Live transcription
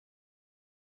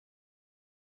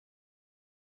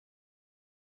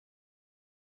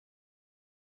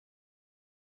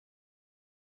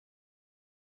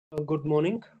Good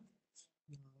morning.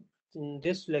 In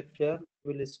this lecture,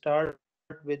 we'll start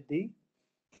with the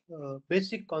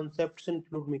basic concepts in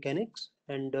fluid mechanics,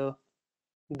 and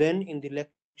then in the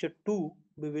lecture 2,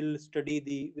 we will study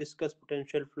the viscous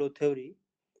potential flow theory.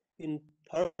 In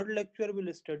third lecture,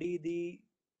 we'll study the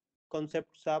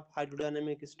concepts of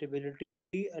hydrodynamic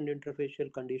stability and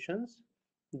interfacial conditions.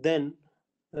 Then,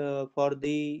 for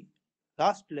the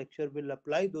last lecture, we'll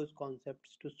apply those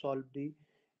concepts to solve the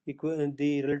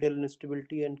relative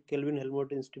instability and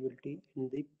Kelvin-Helmholtz instability in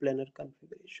the planar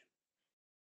configuration.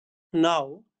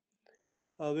 Now,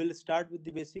 we'll start with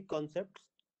the basic concepts,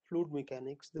 fluid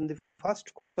mechanics. Then the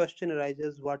first question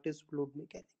arises, what is fluid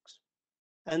mechanics?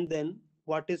 And then,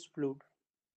 what is fluid?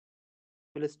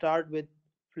 We'll start with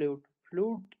fluid.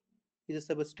 Fluid is a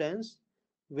substance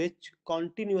which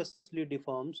continuously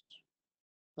deforms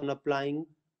on applying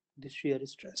the shear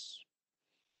stress.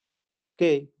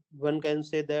 Okay, one can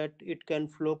say that it can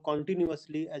flow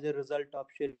continuously as a result of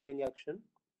shearing action.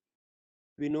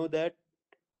 We know that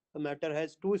a matter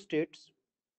has two states.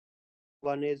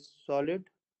 One is solid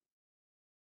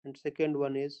and second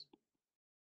one is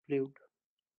fluid.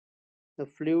 The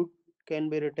fluid can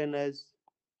be written as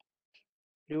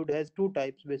fluid has two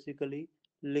types basically,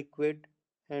 liquid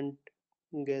and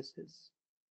gases.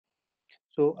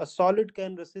 So a solid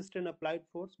can resist an applied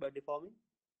force by deforming,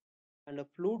 and a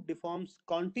fluid deforms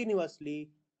continuously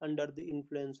under the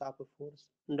influence of a force,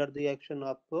 under the action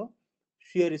of a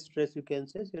shear stress, you can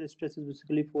say. Shear stress is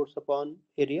basically force upon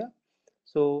area.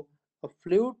 So a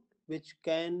fluid which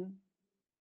can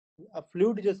a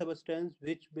fluid is a substance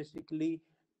which basically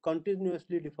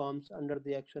continuously deforms under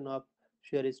the action of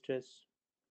shear stress.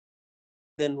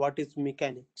 Then what is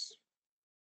mechanics?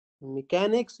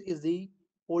 Mechanics is the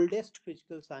oldest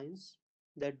physical science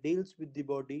that deals with the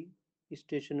body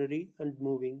stationary and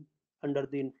moving under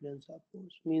the influence of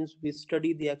force. Means we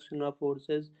study the action of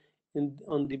forces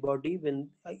on the body when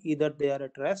either they are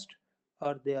at rest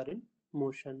or they are in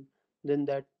motion. Then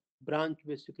that branch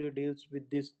basically deals with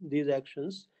these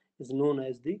actions is known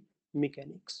as the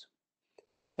mechanics.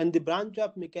 And the branch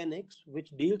of mechanics which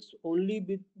deals only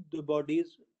with the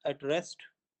bodies at rest,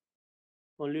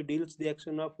 only deals the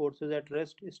action of forces at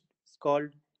rest, is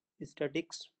called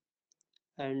statics.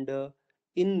 And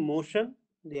in motion,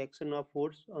 the action of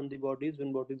force on the bodies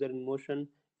when bodies are in motion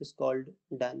is called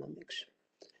dynamics.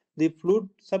 The fluid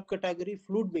subcategory,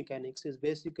 fluid mechanics, is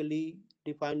basically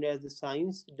defined as the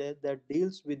science that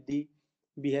deals with the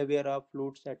behavior of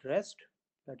fluids at rest,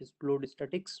 that is fluid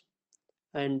statics,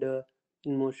 and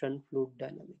in motion, fluid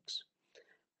dynamics.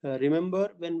 Remember,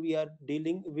 when we are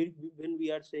when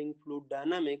we are saying fluid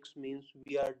dynamics, means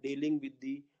we are dealing with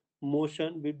the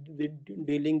motion, with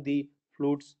dealing the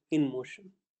fluids in motion.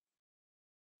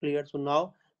 Clear? So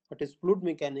now, what is fluid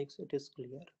mechanics? It is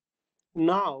clear.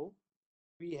 Now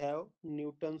we have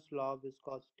Newton's law of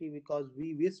viscosity because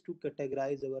we wish to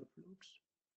categorize our fluids.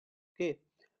 Okay,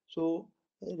 so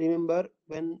remember,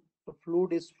 when a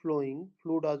fluid is flowing,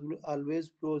 fluid always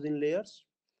flows in layers.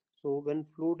 So when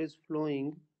fluid is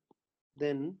flowing,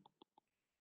 then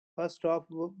first of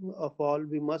all,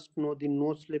 we must know the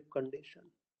no slip condition.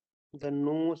 The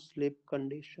no slip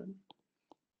condition.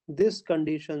 This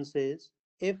condition says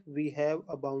if we have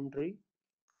a boundary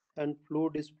and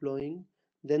fluid is flowing,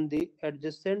 then the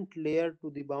adjacent layer to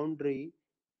the boundary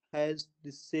has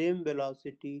the same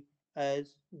velocity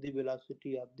as the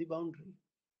velocity of the boundary.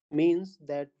 Means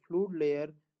that fluid layer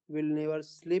will never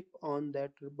slip on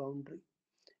that boundary.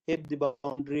 If the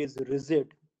boundary is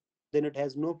rigid, then it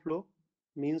has no flow.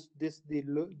 Means the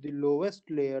lowest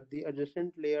layer, the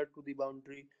adjacent layer to the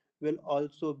boundary, will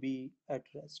also be at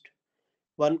rest.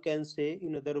 One can say,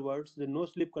 in other words, the no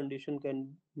slip condition can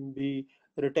be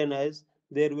written as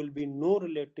there will be no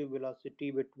relative velocity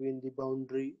between the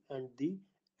boundary and the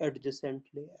adjacent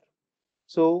layer.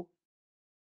 So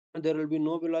there will be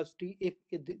no velocity if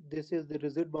this is the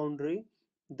rigid boundary,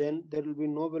 then there will be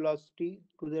no velocity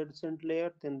to the adjacent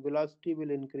layer, then velocity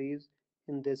will increase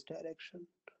in this direction.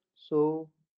 So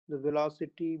the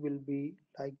velocity will be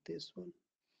like this one,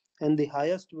 and the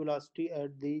highest velocity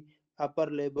at the upper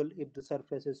level if the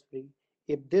surface is free.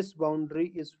 If this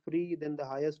boundary is free, then the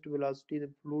highest velocity, the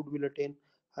fluid will attain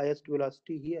highest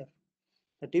velocity here.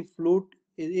 That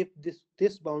if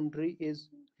this boundary is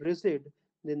rigid,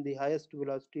 then the highest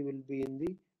velocity will be in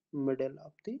the middle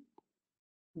of the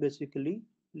basically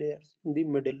layers, in the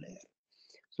middle layer.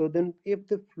 So then if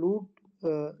the fluid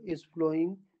is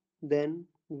flowing, then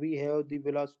we have the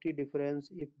velocity difference.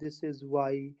 If this is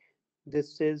y,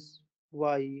 this is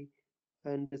y,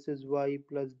 and this is y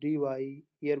plus dy.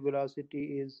 Here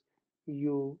velocity is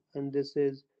u, and this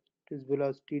is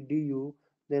velocity du.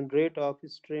 then rate of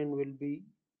strain will be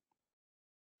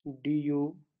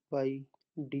du by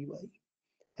dy.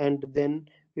 And then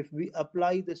if we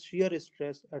apply the shear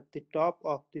stress at the top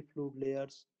of the fluid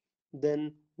layers,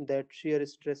 then that shear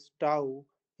stress tau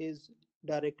is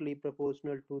directly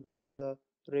proportional to the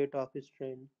rate of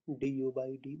strain du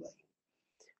by dy.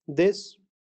 This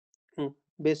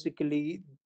basically,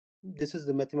 this is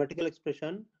the mathematical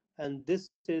expression, and this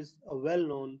is a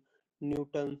well-known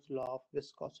Newton's law of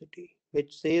viscosity,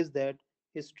 which says that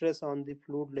stress on the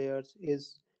fluid layers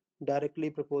is directly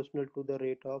proportional to the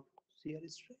rate of shear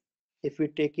strain. If we're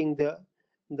taking the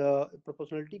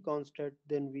proportionality constant,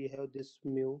 then we have this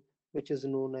mu, which is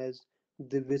known as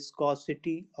the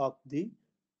viscosity of the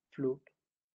fluid.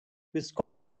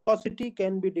 Viscosity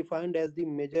can be defined as the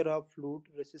measure of fluid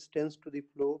resistance to the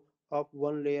flow of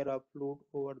one layer of fluid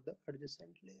over the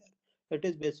adjacent layer. It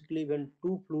is basically when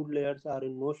two fluid layers are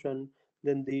in motion,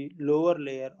 then the lower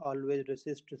layer always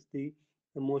resists the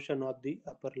motion of the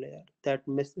upper layer. That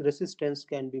resistance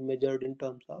can be measured in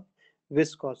terms of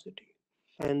viscosity.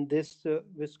 And this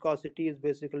viscosity is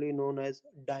basically known as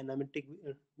dynamic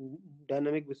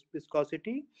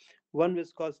viscosity. One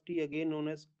viscosity again known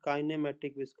as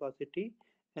kinematic viscosity,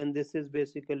 and this is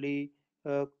basically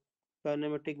uh,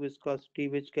 kinematic viscosity,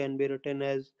 which can be written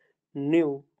as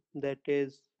nu, that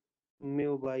is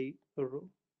mu by rho,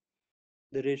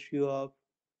 the ratio of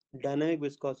dynamic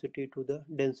viscosity to the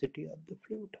density of the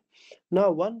fluid. Now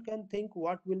one can think,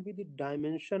 what will be the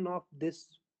dimension of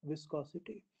this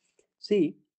viscosity?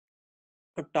 See,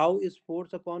 a tau is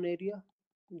force upon area,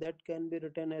 that can be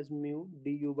written as mu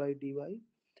du by dy.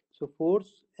 So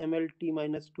force mlt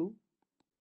minus 2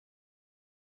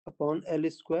 upon L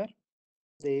square,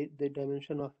 the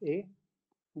dimension of A.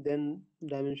 Then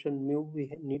dimension mu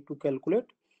we need to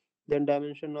calculate. Then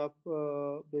dimension of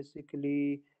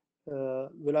basically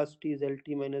velocity is Lt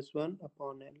minus 1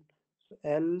 upon L. So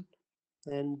L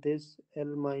and this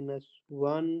L minus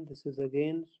 1, this is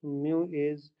again, so mu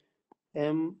is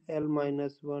m L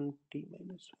minus 1 T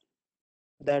minus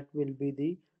 1. That will be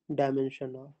the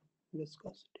dimension of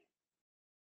viscosity.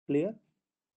 Clear?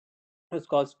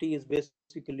 Viscosity is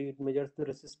basically, it measures the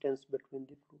resistance between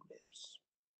the fluid layers.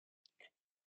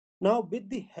 Now, with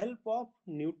the help of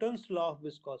Newton's law of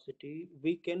viscosity,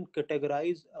 we can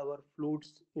categorize our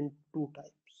fluids in two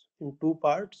types, in two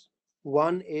parts.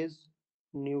 One is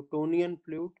Newtonian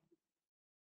fluid,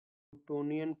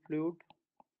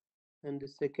 and the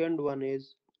second one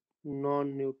is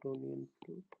non-Newtonian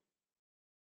fluid.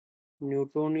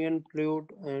 Newtonian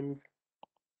fluid and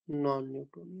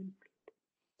non-Newtonian fluid.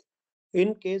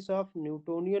 In case of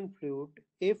Newtonian fluid,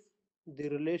 if the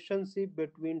relationship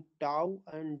between tau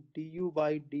and du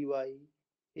by dy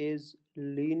is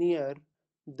linear,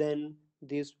 then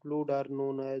these fluid are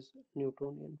known as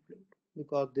Newtonian fluid,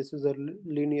 because this is a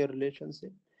linear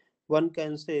relationship. One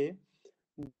can say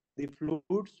the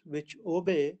fluids which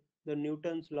obey the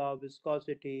Newton's law of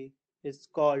viscosity is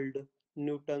called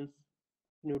Newton's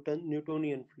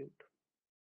Newtonian fluid.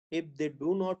 If they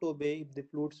do not obey, if the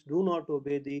fluids do not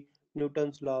obey the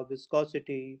Newton's law of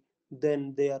viscosity,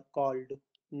 then they are called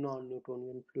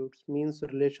non-Newtonian fluids, means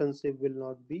relationship will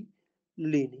not be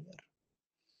linear.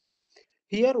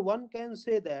 Here one can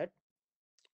say that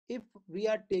if we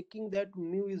are taking that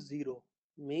mu is 0,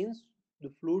 means the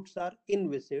fluids are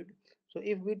inviscid. So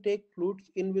if we take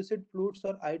fluids, inviscid fluids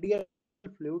or ideal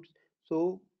fluids,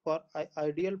 so for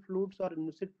ideal fluids or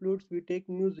inviscid fluids, we take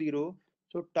mu 0.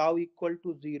 So tau equal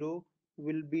to 0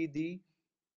 will be the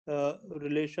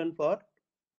relation for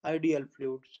ideal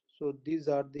fluids. So these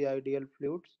are the ideal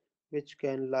fluids which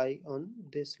can lie on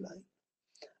this line.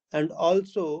 And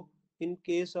also in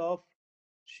case of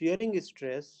shearing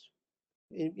stress,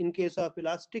 in case of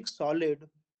elastic solid,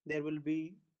 there will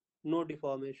be no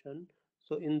deformation.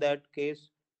 So in that case,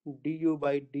 du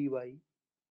by dy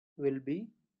will be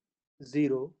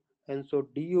 0, and so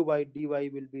du by dy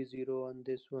will be 0 on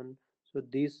this one. So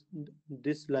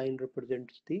this line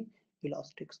represents the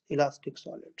elastic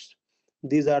solids.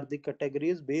 These are the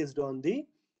categories based on the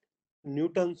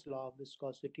Newton's law of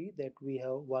viscosity, that we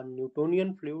have one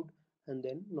Newtonian fluid and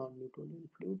then non-Newtonian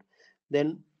fluid.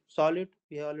 Then solid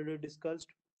we have already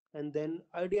discussed, and then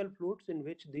ideal fluids in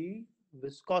which the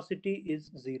viscosity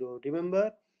is 0.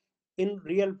 Remember, in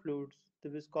real fluids the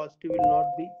viscosity will not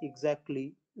be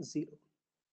exactly 0.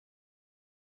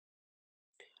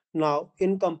 Now,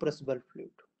 incompressible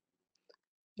fluid,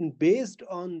 based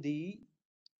on the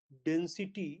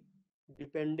density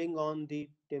depending on the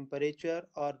temperature,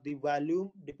 or the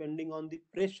volume depending on the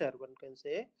pressure, one can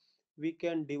say, we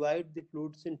can divide the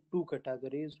fluids in two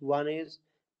categories. One is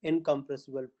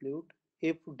incompressible fluid,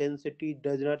 if density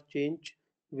does not change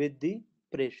with the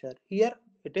pressure. Here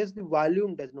it is the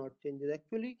volume does not change.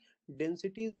 Actually,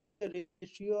 density is the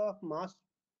ratio of mass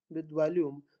with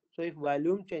volume. So if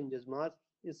volume changes, mass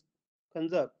is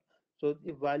conserved. So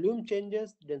if volume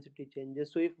changes, density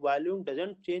changes. So if volume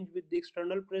doesn't change with the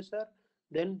external pressure,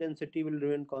 then density will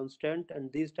remain constant,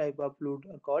 and these type of fluids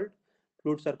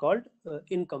are called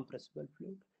incompressible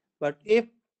fluid. But if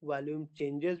volume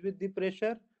changes with the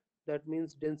pressure, that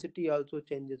means density also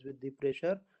changes with the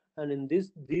pressure, and in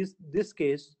this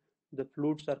case the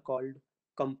fluids are called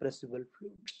compressible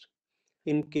fluids.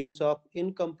 In case of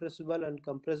incompressible and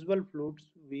compressible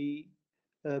fluids, we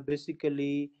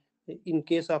basically, in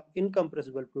case of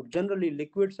incompressible fluid, generally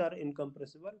liquids are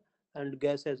incompressible and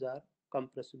gases are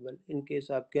compressible. In case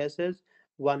of gases,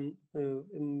 one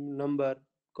number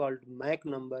called Mach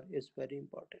number is very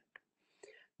important.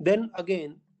 Then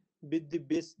again, with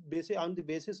the on the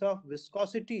basis of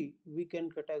viscosity, we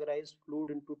can categorize fluid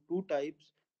into two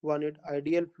types. One is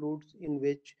ideal fluids, in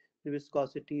which the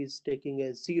viscosity is taking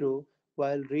as zero,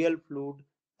 while real fluid,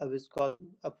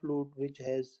 a fluid which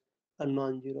has a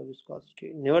non-zero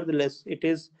viscosity. Nevertheless, it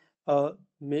is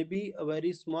maybe a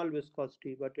very small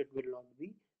viscosity, but it will not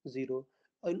be zero.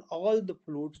 And all the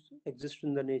fluids exist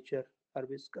in the nature are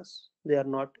viscous; they are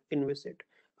not inviscid.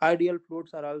 Ideal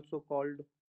fluids are also called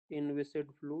inviscid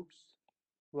fluids,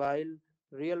 while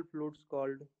real fluids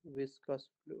called viscous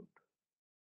fluid,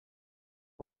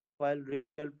 while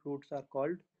real fluids are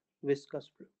called viscous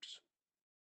fluids.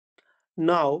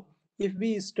 Now, if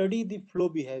we study the flow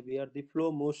behavior, the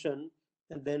flow motion,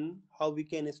 and then how we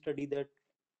can study that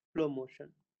flow motion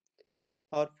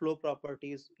or flow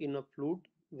properties in a fluid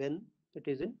when it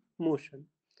is in motion.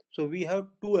 So we have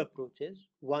two approaches.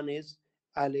 One is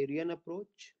Eulerian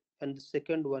approach, and the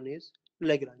second one is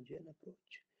Lagrangian approach.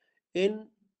 In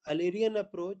Eulerian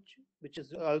approach, which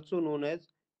is also known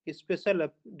as special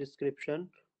description,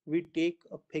 we take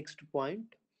a fixed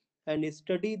point and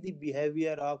study the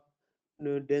behavior of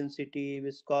density,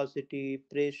 viscosity,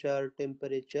 pressure,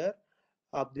 temperature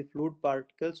of the fluid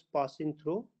particles passing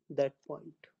through that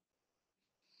point.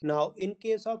 Now, in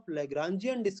case of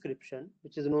Lagrangian description,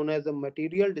 which is known as a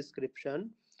material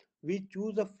description, we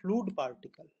choose a fluid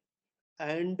particle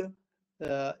and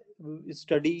uh,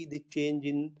 study the change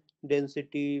in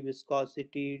density,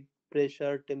 viscosity,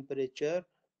 pressure, temperature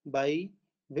by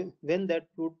when that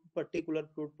particular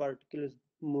fluid particle is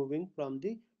moving from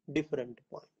the different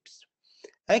points.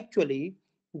 Actually,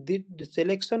 the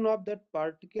selection of that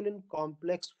particle in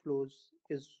complex flows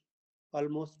is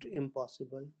almost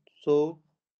impossible. So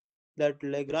that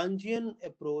Lagrangian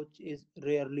approach is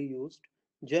rarely used.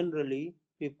 Generally,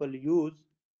 people use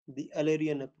the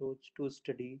Eulerian approach to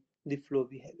study the flow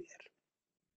behavior.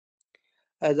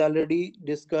 As already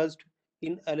discussed,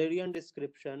 in Eulerian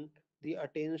description, the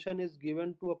attention is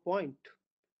given to a point,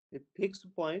 a fixed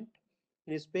point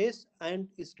in space, and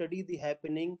study the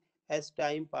happening as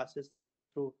time passes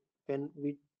through. When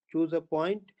we choose a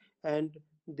point and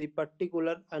the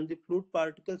particular and the fluid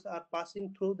particles are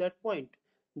passing through that point,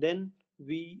 then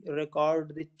we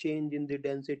record the change in the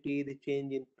density, the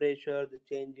change in pressure, the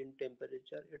change in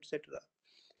temperature, etc.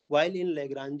 While in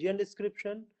Lagrangian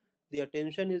description, the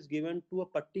attention is given to a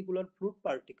particular fluid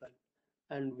particle,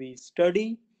 and we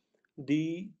study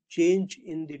the change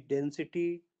in the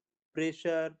density,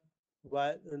 pressure,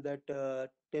 while that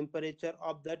temperature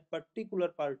of that particular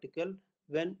particle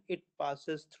when it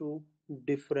passes through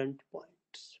different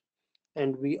points,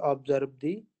 and we observe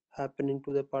the happening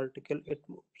to the particle it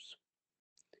moves.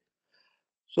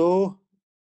 So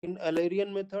in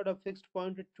Eulerian method, a fixed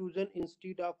point is chosen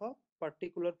instead of a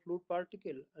particular fluid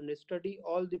particle, and study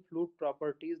all the fluid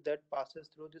properties that passes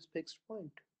through this fixed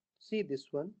point. See this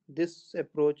one. This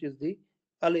approach is the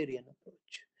Eulerian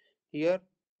approach. Here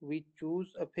we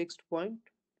choose a fixed point.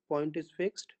 Point is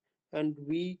fixed, and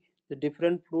the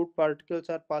different fluid particles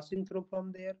are passing through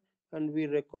from there, and we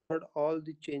record all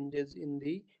the changes in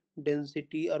the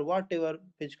density or whatever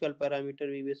physical parameter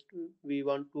we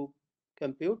want to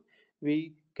compute.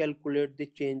 We calculate the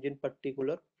change in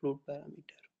particular fluid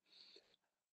parameter.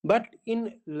 But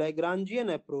in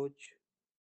Lagrangian approach,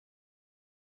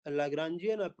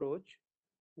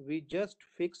 we just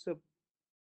fix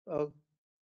a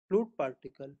fluid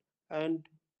particle and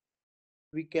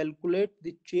we calculate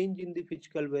the change in the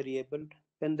physical variable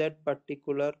when that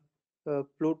particular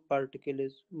fluid particle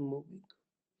is moving.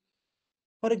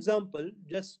 For example,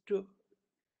 just to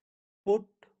put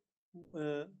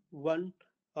one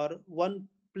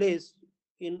place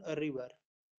in a river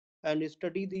and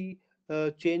study the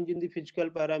change in the physical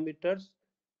parameters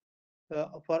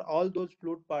for all those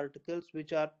fluid particles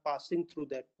which are passing through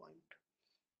that point.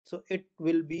 So it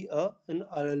will be an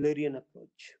Eulerian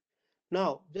approach.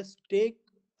 Now just take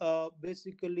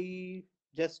basically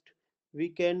just we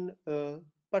can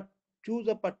but choose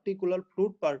a particular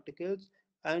fluid particles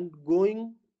and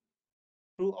going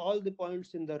through all the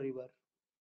points in the river.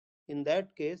 In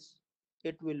that case,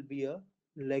 it will be a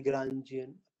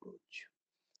Lagrangian approach.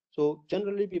 So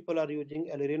generally people are using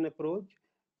Eulerian approach.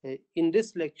 In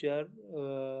this lecture,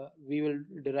 we will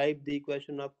derive the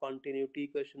equation of continuity,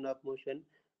 equation of motion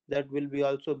that will be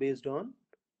also based on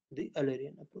the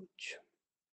Eulerian approach.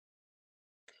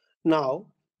 Now,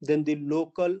 then the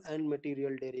local and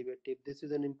material derivative. This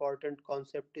is an important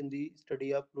concept in the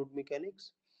study of fluid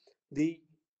mechanics. The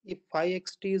if phi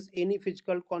xt is any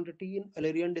physical quantity in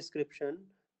Eulerian description,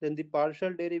 then the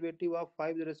partial derivative of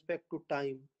phi with respect to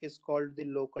time is called the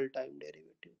local time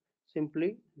derivative.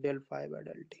 Simply del phi by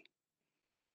del t.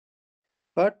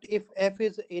 But if f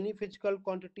is any physical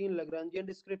quantity in Lagrangian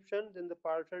description, then the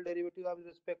partial derivative of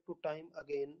respect to time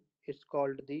again is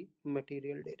called the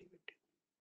material derivative.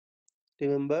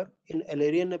 Remember, in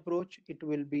Eulerian approach, it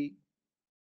will be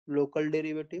local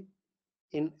derivative.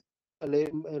 In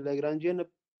Lagrangian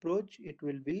approach,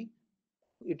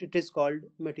 it is called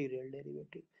material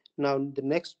derivative. Now, the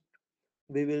next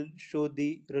we will show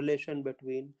the relation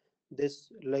between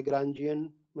this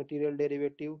Lagrangian material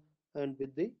derivative and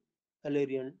with the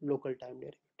Eulerian local time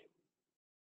derivative.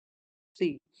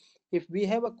 See, if we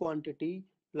have a quantity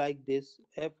like this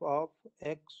f of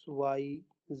x, y,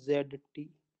 z, t,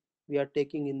 we are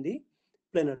taking in the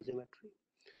planar geometry.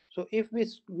 So if we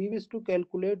wish to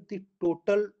calculate the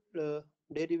total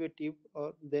derivative,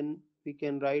 or then we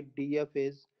can write df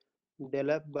is del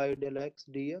f by del x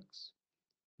dx,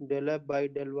 del f by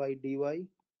del y dy,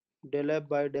 del f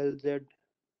by del z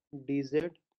dz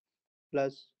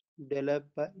plus del f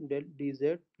by del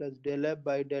dz plus del f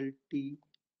by del t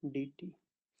dt.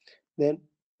 Then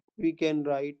we can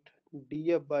write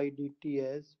df by dt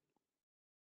as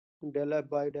del f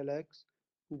by del x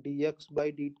dx by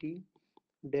dt,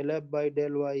 del f by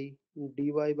del y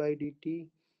dy by dt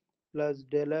plus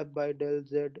del f by del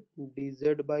z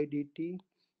dz by dt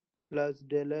plus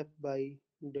del f by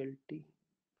del t,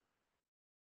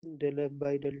 del f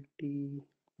by del t,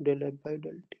 del f by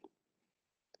del t.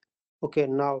 Okay,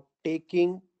 now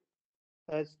taking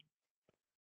as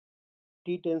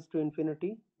t tends to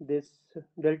infinity, this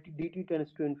del t dt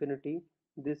tends to infinity,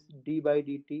 this d by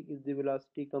dt is the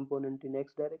velocity component in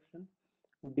x direction,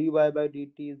 dy by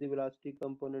dt is the velocity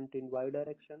component in y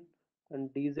direction, and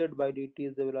dz by dt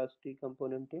is the velocity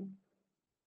component in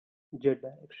z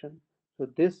direction. So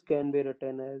this can be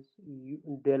written as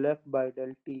del f by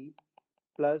del t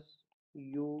plus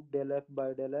u del f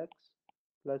by del x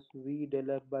plus v del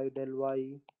f by del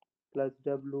y plus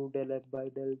w del f by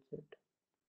del z.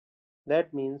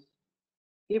 That means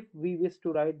if we wish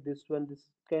to write this one, this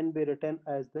can be written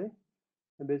as the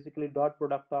basically dot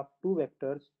product of two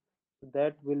vectors.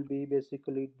 That will be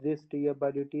basically this df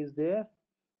by dt is there,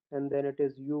 and then it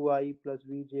is ui plus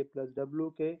vj plus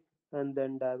wk, and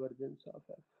then divergence of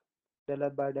f. Del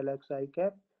f by del x I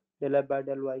cap, del f by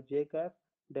del y j cap,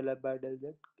 del f by del z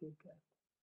k cap.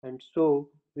 And so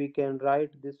we can write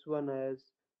this one as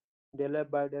del f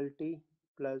by del t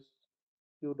plus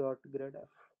q dot grad f.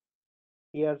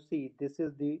 Here see, this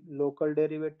is the local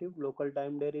derivative, local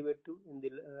time derivative in the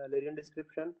Eulerian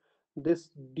description. This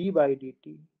d by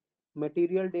dt,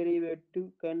 material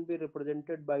derivative can be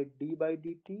represented by d by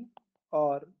dt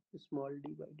or small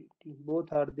d by dt.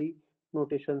 Both are the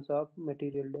notations of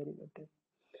material derivative.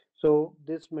 So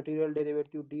this material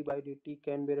derivative d by dt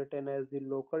can be written as the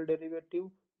local derivative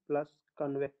plus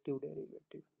convective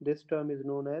derivative. This term is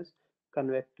known as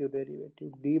convective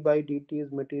derivative. D by dt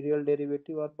is material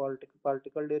derivative or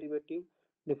particle derivative,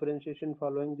 differentiation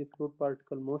following the fluid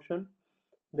particle motion.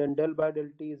 Then del by del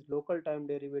t is local time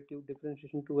derivative,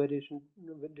 differentiation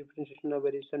of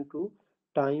variation to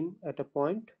time at a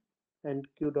point, and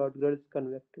q dot z is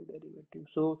convective derivative.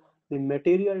 So the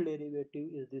material derivative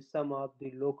is the sum of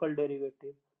the local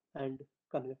derivative and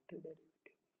convective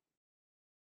derivative.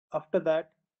 After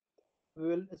that, we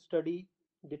will study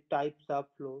the types of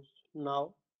flows.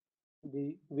 Now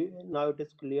it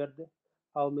is clear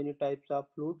how many types of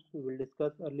fluids we will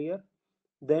discuss earlier.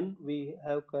 Then we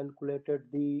have calculated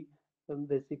the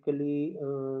basically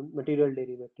material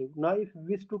derivative. Now if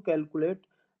we wish to calculate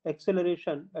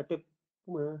acceleration at a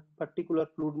particular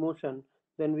fluid motion,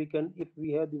 then we can, if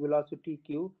we have the velocity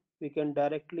q, we can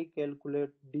directly calculate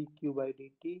dq by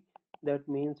dt. That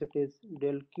means it is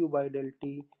del q by del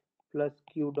t plus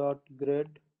q dot grad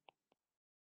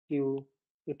q.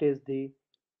 It is the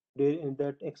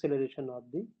that acceleration of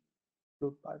the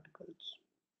fluid particles.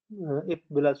 If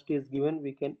velocity is given,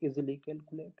 we can easily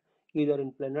calculate either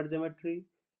in planar geometry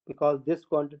because this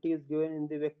quantity is given in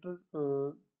the vector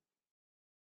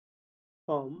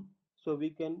form. So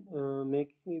we can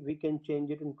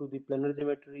change it into the planar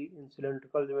geometry, in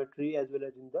cylindrical geometry, as well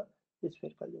as in the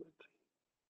spherical geometry.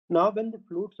 Now, when the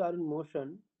fluids are in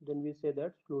motion, then we say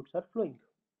that fluids are flowing.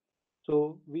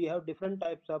 So we have different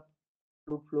types of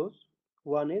fluid flows.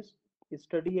 One is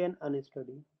steady and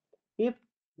unsteady. If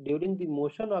during the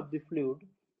motion of the fluid,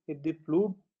 if the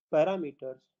fluid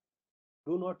parameters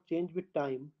do not change with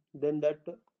time, then that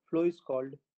flow is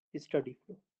called steady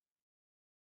flow.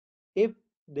 If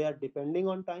they are depending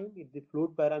on time, if the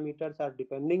fluid parameters are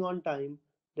depending on time,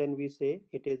 then we say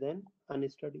it is an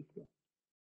unsteady flow.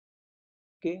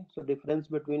 Okay, so difference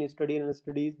between steady and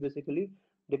unsteady is basically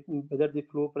whether the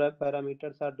flow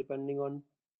parameters are depending on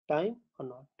time or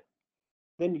not.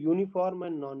 Then uniform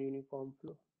and non-uniform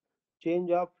flow.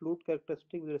 Change of fluid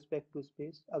characteristic with respect to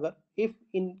space. If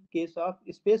in case of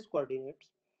space coordinates,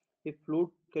 if fluid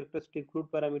characteristic, fluid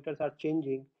parameters are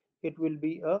changing, it will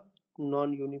be a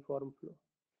non-uniform flow.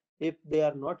 If they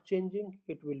are not changing,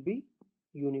 it will be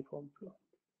uniform flow.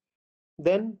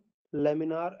 Then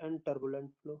laminar and turbulent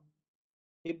flow.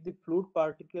 If the fluid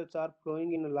particles are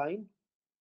flowing in a line,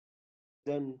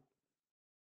 then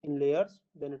in layers,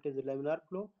 then it is a laminar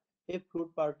flow. If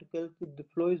fluid particles, if the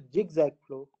flow is zigzag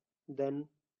flow, then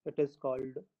it is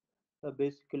called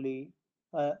basically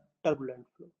a turbulent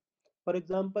flow. For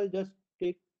example, just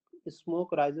take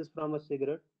smoke rises from a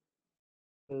cigarette.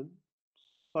 Uh,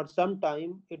 for some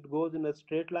time, it goes in a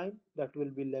straight line, that will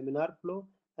be laminar flow,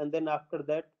 and then after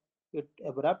that, it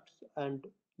abrupts and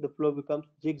the flow becomes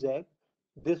zigzag.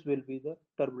 This will be the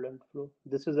turbulent flow.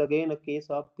 This is again a case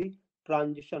of the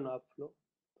transition of flow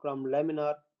from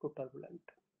laminar to turbulent.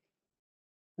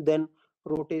 Then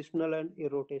rotational and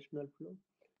irrotational flow.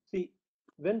 See,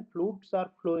 when fluids are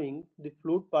flowing, if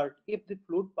the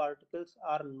fluid particles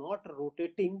are not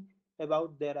rotating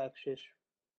about their axis,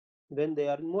 when they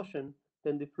are in motion,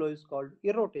 then the flow is called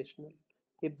irrotational.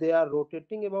 If they are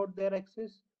rotating about their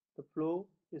axis, the flow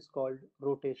is called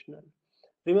rotational.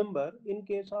 Remember, in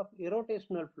case of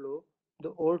irrotational flow, the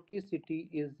vorticity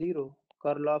is zero.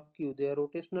 Curl of Q, their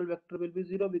rotational vector will be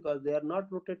zero because they are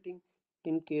not rotating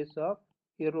in case of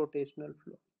irrotational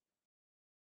flow.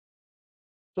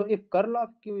 So if curl of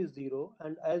Q is zero,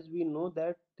 and as we know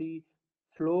that the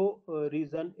flow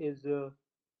region is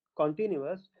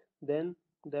continuous, then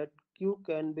that Q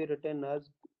can be written as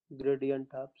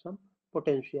gradient of some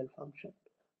potential function.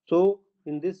 So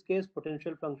in this case,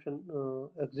 potential function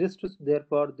exists.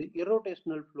 Therefore, the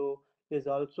irrotational flow is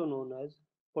also known as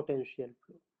potential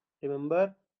flow.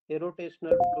 Remember,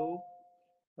 irrotational flow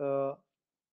uh,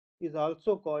 is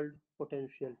also called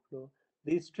potential flow.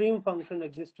 The stream function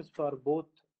exists for both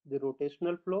the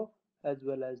rotational flow as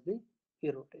well as the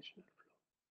irrotational flow.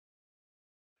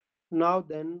 Now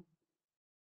then,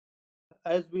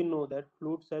 as we know that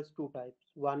fluids has two types.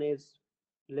 One is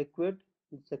liquid,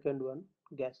 the second one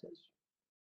gases.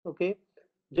 Okay,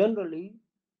 generally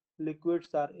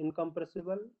liquids are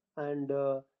incompressible and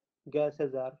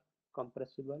gases are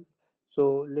compressible.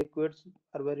 So liquids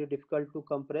are very difficult to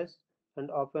compress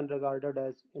and often regarded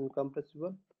as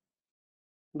incompressible,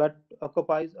 but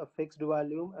occupies a fixed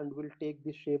volume and will take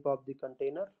the shape of the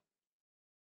container.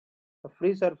 A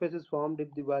free surface is formed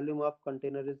if the volume of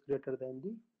container is greater than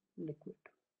the liquid.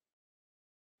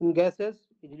 In gases,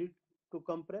 easy to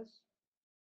compress,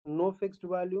 no fixed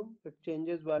volume, it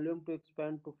changes volume to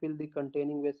expand to fill the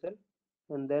containing vessel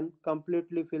and then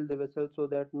completely fill the vessel so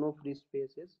that no free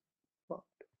space is formed.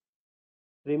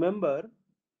 Remember,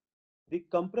 the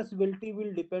compressibility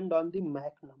will depend on the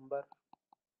Mach number.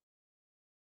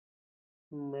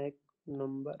 Mach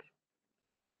number.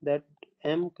 That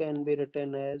m can be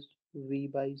written as v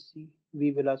by c.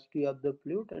 V velocity of the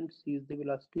fluid and c is the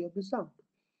velocity of the sound.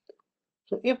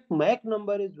 So if Mach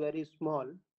number is very small,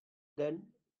 then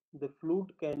the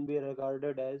fluid can be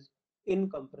regarded as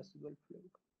incompressible fluid,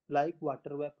 like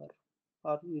water vapor,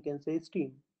 or we can say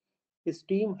steam.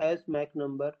 Steam has Mach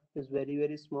number is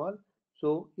very small,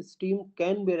 so steam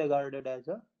can be regarded as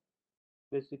a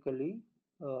basically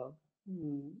uh,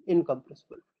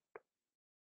 incompressible.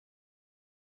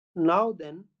 Now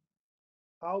then,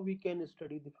 how we can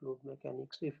study the fluid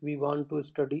mechanics? If we want to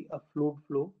study a fluid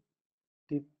flow,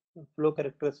 the flow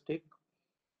characteristic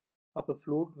of a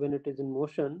fluid when it is in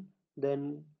motion,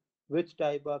 then which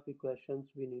type of equations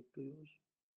we need to use?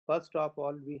 First of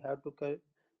all, we have to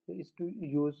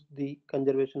use the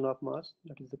conservation of mass,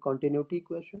 that is the continuity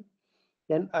equation.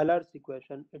 Then Euler's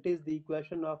equation, it is the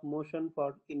equation of motion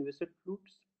for inviscid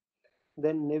fluids.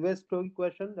 Then Navier-Stokes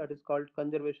equation, that is called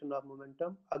conservation of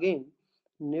momentum. Again,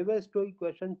 Navier-Stokes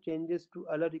equation changes to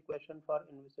Euler equation for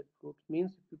inviscid fluids.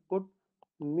 Means if you put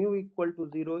mu equal to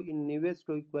 0 in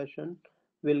Navier-Stokes equation,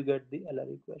 we'll get the Euler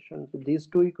equation. So these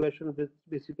two equations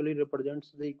basically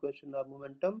represents the equation of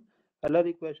momentum, Euler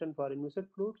equation for inviscid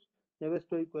fluids,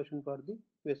 Navier-Stokes equation for the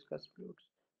viscous fluids,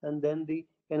 and then the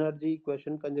energy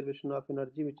equation, conservation of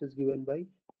energy, which is given by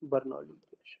Bernoulli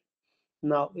equation.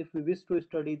 Now, if we wish to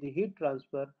study the heat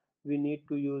transfer, we need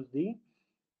to use the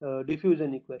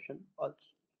diffusion equation also.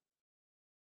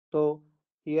 So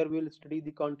here we'll study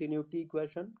the continuity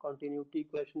equation. Continuity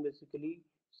equation basically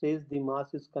says the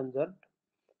mass is conserved.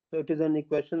 So it is an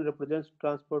equation represents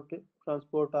transport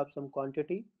of some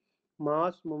quantity.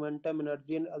 Mass, momentum,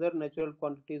 energy, and other natural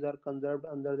quantities are conserved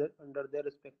under their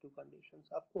respective conditions.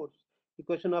 Of course,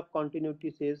 equation of continuity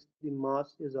says the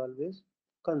mass is always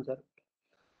conserved.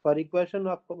 For equation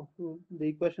of the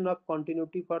equation of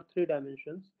continuity for three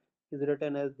dimensions is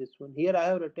written as this one. Here I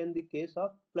have written the case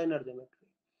of planar geometry.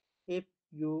 If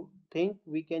you think,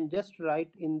 we can just write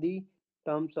in the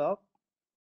terms of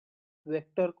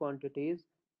vector quantities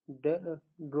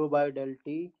rho by del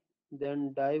t,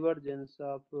 then divergence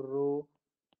of rho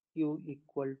q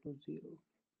equal to 0.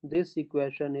 This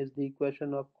equation is the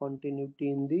equation of continuity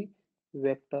in the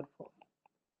vector form.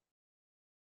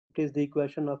 It is the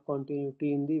equation of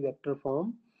continuity in the vector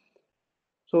form.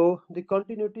 So the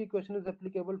continuity equation is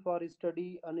applicable for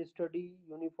steady, unsteady,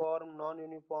 uniform,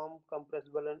 non-uniform,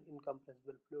 compressible and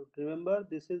incompressible fluid. Remember,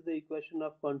 this is the equation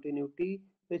of continuity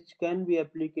which can be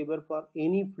applicable for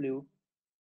any fluid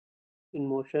in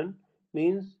motion.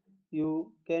 Means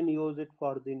you can use it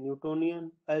for the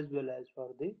Newtonian as well as for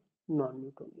the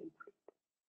non-Newtonian fluid.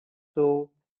 So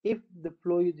if the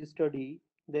flow is steady,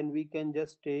 then we can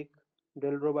just take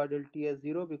del rho by del t as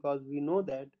 0, because we know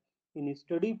that in a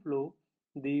steady flow,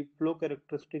 the flow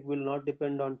characteristic will not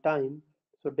depend on time.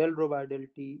 So del rho by del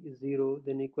t is 0,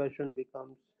 then equation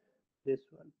becomes this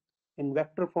one. In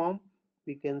vector form,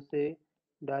 we can say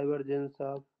divergence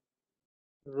of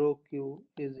rho q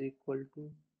is equal to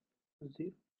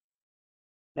 0.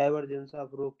 Divergence of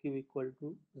rho q equal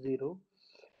to 0.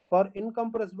 For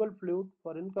incompressible fluid,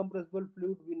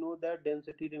 we know that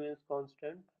density remains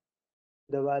constant.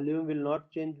 The volume will not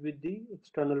change with the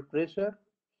external pressure,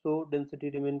 so density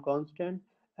remain constant.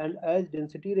 And as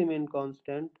density remain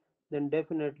constant, then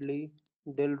definitely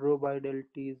del rho by del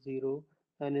t is 0.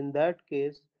 And in that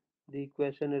case, the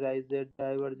equation arises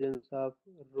divergence of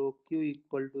rho q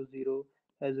equal to 0.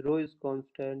 As rho is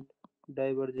constant,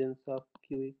 divergence of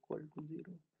q equal to 0.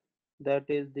 That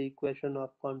is the equation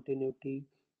of continuity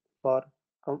for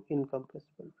incompressible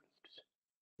fluids,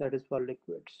 that is for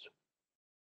liquids.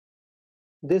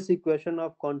 This equation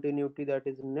of continuity, that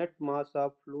is net mass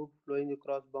of fluid flowing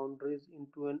across boundaries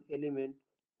into an element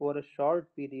over a short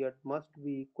period, must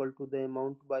be equal to the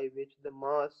amount by which the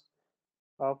mass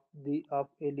of the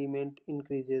element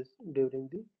increases during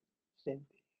the same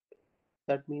period.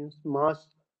 That means mass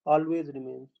always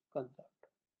remains constant.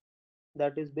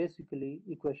 That is basically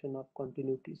equation of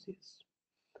continuity says.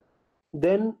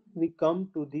 Then we come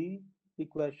to the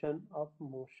equation of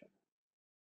motion.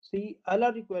 See,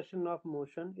 Euler equation of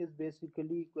motion is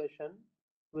basically equation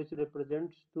which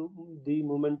represents the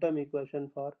momentum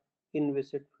equation for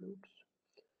inviscid fluids.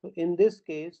 So in this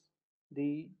case,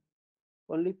 the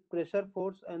only pressure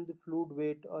force and the fluid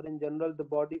weight, or in general the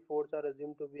body force, are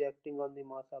assumed to be acting on the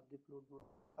mass of the fluid.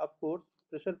 Of course,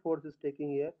 pressure force is taking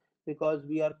here because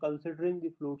we are considering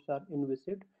the fluids are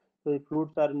inviscid. So if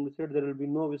fluids are inviscid, there will be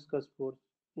no viscous force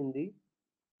in the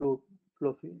fluid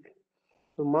flow field.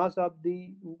 So mass of the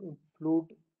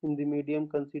fluid in the medium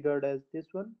considered as this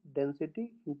one,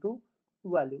 density into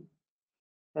volume.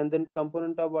 And then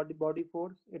component of body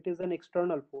force, it is an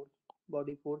external force.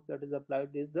 Body force that is applied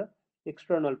is the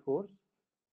external force.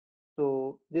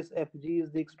 So this Fg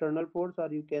is the external force, or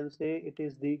you can say it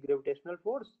is the gravitational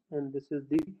force, and this is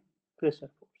the pressure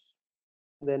force.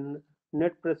 Then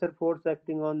net pressure force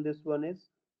acting on this one is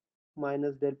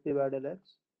minus del P by del X,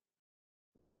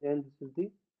 and this is the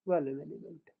volume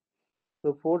element.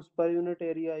 So force per unit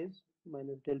area is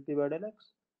minus del P by del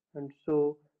X. And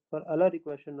so for Euler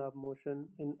equation of motion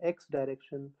in x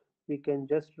direction, we can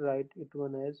just write it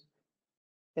one as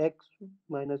x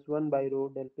minus 1 by rho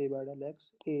del P by del X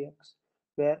ax,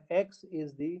 where x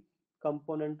is the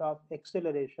component of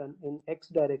acceleration in x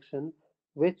direction,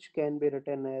 which can be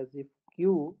written as, if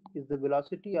q is the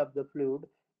velocity of the fluid,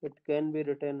 it can be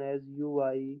written as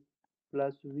ui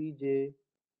plus vj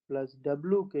plus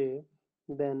wk,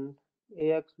 then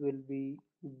ax will be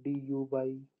du by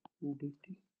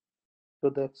dt. So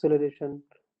the acceleration,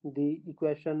 the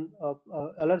equation of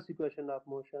Euler's equation of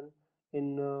motion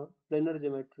in planar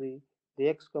geometry The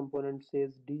x component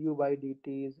says du by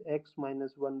dt is x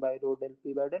minus 1 by rho del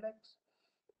p by del x,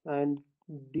 and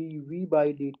dv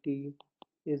by dt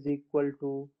is equal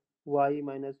to y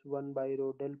minus 1 by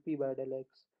rho del p by del x.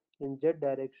 In z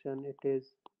direction, it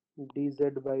is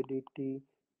dz by dt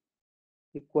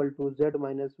equal to z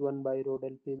minus 1 by rho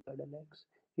del p by del x.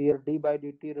 Here d by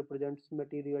dt represents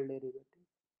material derivative.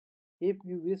 If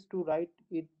you wish to write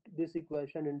this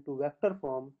equation into vector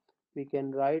form, we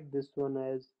can write this one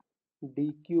as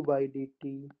dq by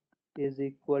dt is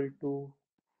equal to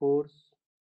force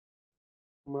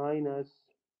minus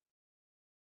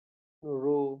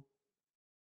rho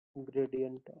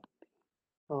gradient of,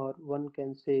 or one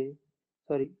can say,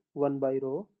 sorry, 1 by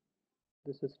rho.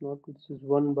 This is not, this is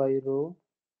 1 by rho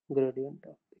gradient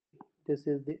of. This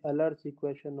is the Euler's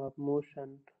equation of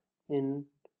motion in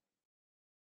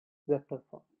vector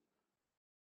form.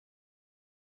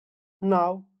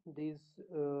 Now these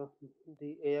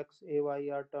the ax ay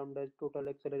are termed as total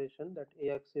acceleration. That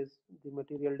ax is the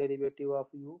material derivative of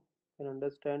u. You can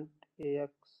understand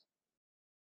ax,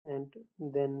 and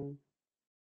then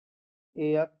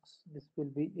ax, this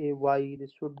will be ay,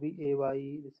 this should be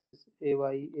ay, this is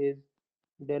ay is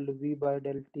del v by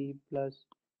del t plus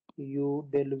u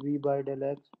del v by del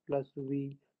x plus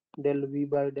v del v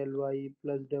by del y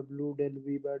plus w del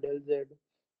v by del z,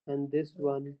 and this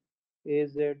one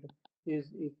az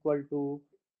is equal to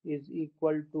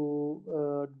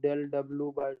del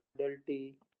w by del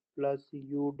t plus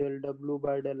u del w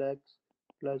by del x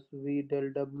plus v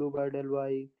del w by del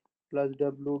y plus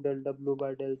w del w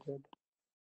by del z.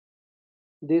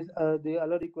 These the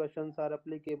other equations are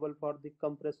applicable for the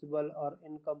compressible or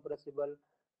incompressible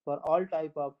for all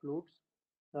type of fluids.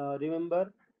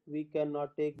 Remember, we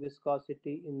cannot take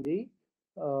viscosity in the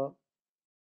flow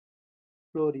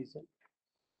region.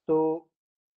 So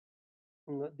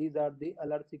these are the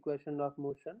Euler's equation of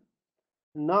motion.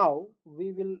 Now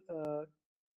we will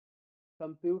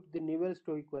compute the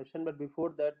Navier-Stokes equation, but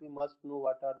before that we must know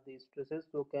what are the stresses.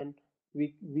 So can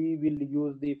we will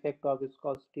use the effect of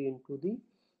viscosity into the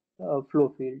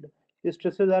flow field. The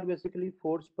stresses are basically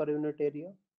force per unit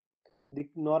area. The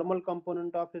normal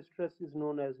component of stress is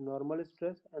known as normal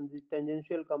stress, and the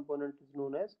tangential component is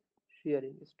known as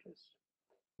shearing stress.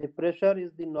 The pressure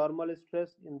is the normal stress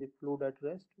in the fluid at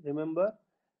rest. Remember,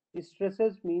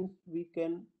 stresses means we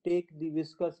can take the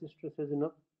viscous stresses in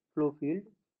a flow field.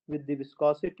 With the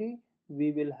viscosity,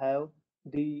 we will have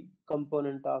the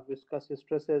component of viscous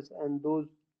stresses, and those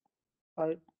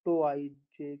tau ij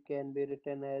can be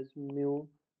written as mu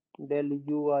del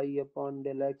ui upon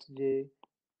del xj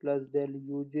plus del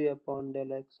uj upon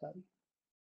del xi.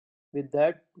 With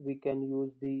that, we can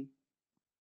use the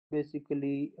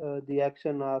basically the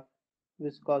action of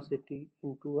viscosity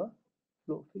into a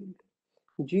flow field.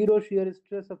 Zero shear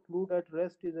stress of fluid at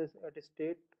rest is at a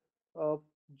state of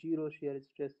zero shear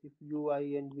stress. If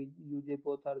ui and uj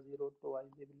both are zero, so ij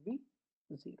will be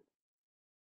zero.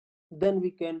 Then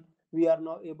we are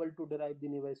now able to derive the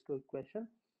Navier-Stokes equation.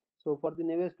 So for the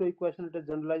Navier-Stokes equation, it is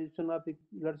generalization of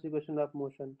Euler's equation of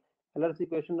motion. Euler's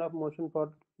equation of motion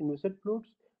for inviscid fluids.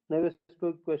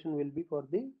 Navier-Stokes equation will be for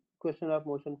the equation of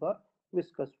motion for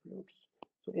viscous fluids.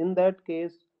 So in that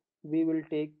case, we will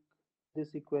take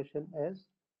this equation as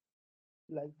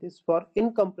like this. For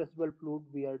incompressible fluid,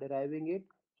 we are deriving it.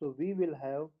 So we will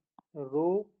have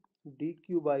rho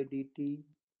dq by dt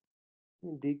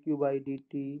dq by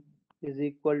dt is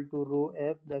equal to rho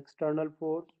f, the external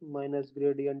force, minus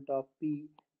gradient of p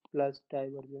plus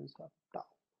divergence of tau.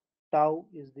 Tau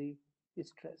is the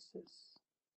stresses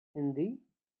in the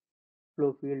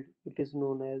flow field. It is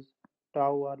known as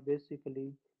tau are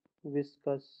basically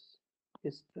viscous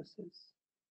stresses.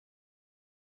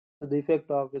 So the effect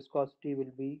of viscosity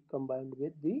will be combined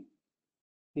with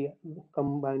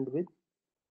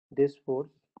this force.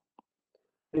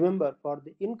 Remember, for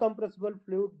the incompressible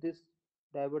fluid, this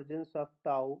divergence of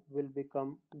tau will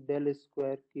become del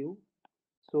square q.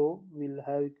 So we'll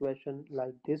have equation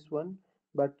like this one,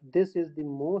 but this is the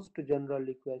most general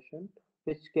equation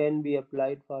which can be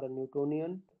applied for a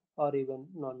Newtonian or even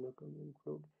non-Newtonian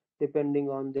fluid, depending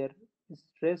on their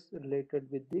stress related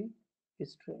with the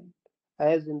strain.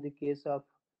 As in the case of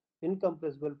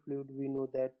incompressible fluid, we know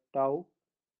that tau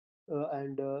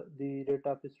and the rate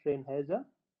of strain has a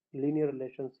linear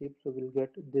relationship, so we'll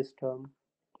get this term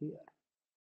here.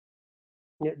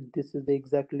 Yeah, this is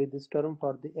exactly this term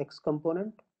for the x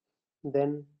component,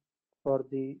 then for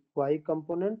the y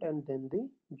component, and then the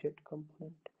z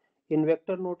component. In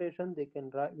vector notation,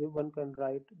 one can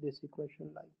write this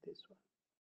equation like this one.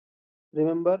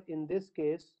 Remember, in this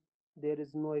case, there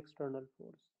is no external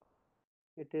force.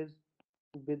 It is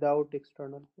without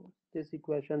external force. This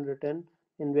equation written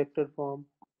in vector form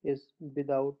is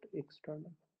without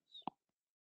external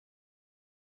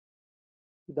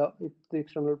force. If the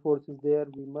external force is there,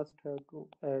 we must have to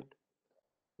add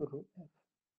rho F.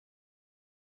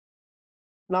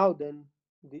 Now then,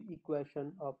 the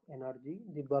equation of energy,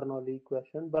 the Bernoulli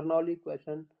equation. Bernoulli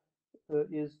equation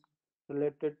is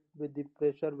related with the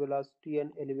pressure, velocity,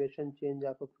 and elevation change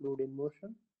of a fluid in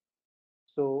motion.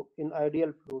 So in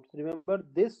ideal fluids, remember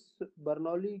this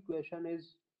Bernoulli equation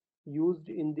is used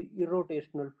in the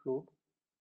irrotational fluid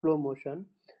flow motion.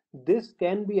 This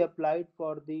can be applied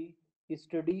for the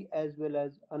steady as well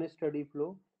as unsteady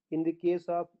flow. In the case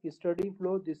of steady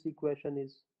flow, this equation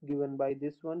is given by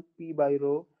this one, P by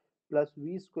rho plus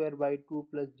V square by 2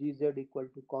 plus Gz equal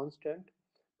to constant.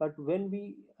 But when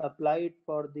we apply it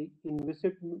for the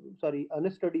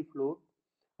unsteady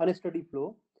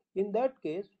flow, in that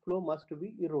case, flow must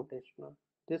be irrotational.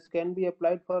 This can be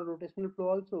applied for rotational flow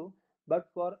also, but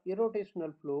for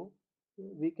irrotational flow,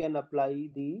 we can apply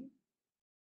the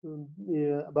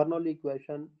Bernoulli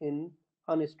equation in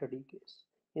unsteady case.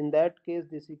 In that case,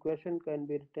 this equation can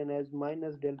be written as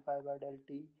minus del phi by del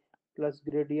t plus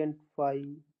gradient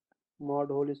phi mod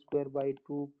whole square by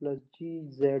 2 plus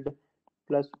gz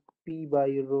plus p by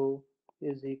rho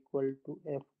is equal to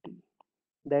ft.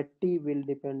 That t will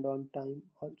depend on time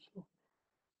also.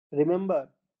 Remember,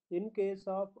 in case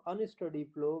of unsteady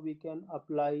flow, we can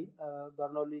apply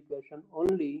Bernoulli equation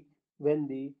only when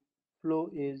the flow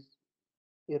is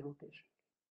irrotation.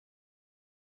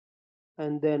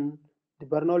 And then the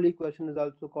Bernoulli equation is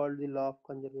also called the law of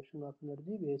conservation of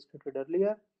energy, we stated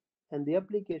earlier. And the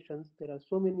applications, there are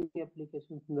so many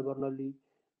applications in the Bernoulli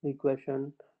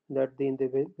equation that in the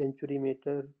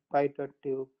venturimeter, pipette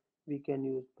tube, we can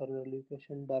use Bernoulli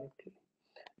equation directly.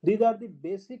 These are the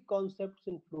basic concepts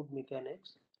in fluid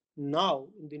mechanics. Now,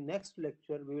 in the next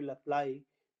lecture, we will apply,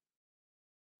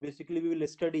 basically we will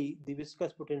study the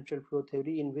viscous potential flow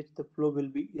theory in which the flow will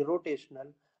be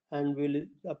irrotational, and we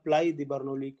will apply the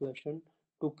Bernoulli equation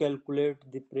to calculate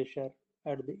the pressure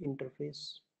at the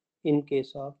interface in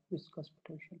case of viscous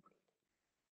potential flow.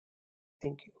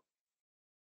 Thank you.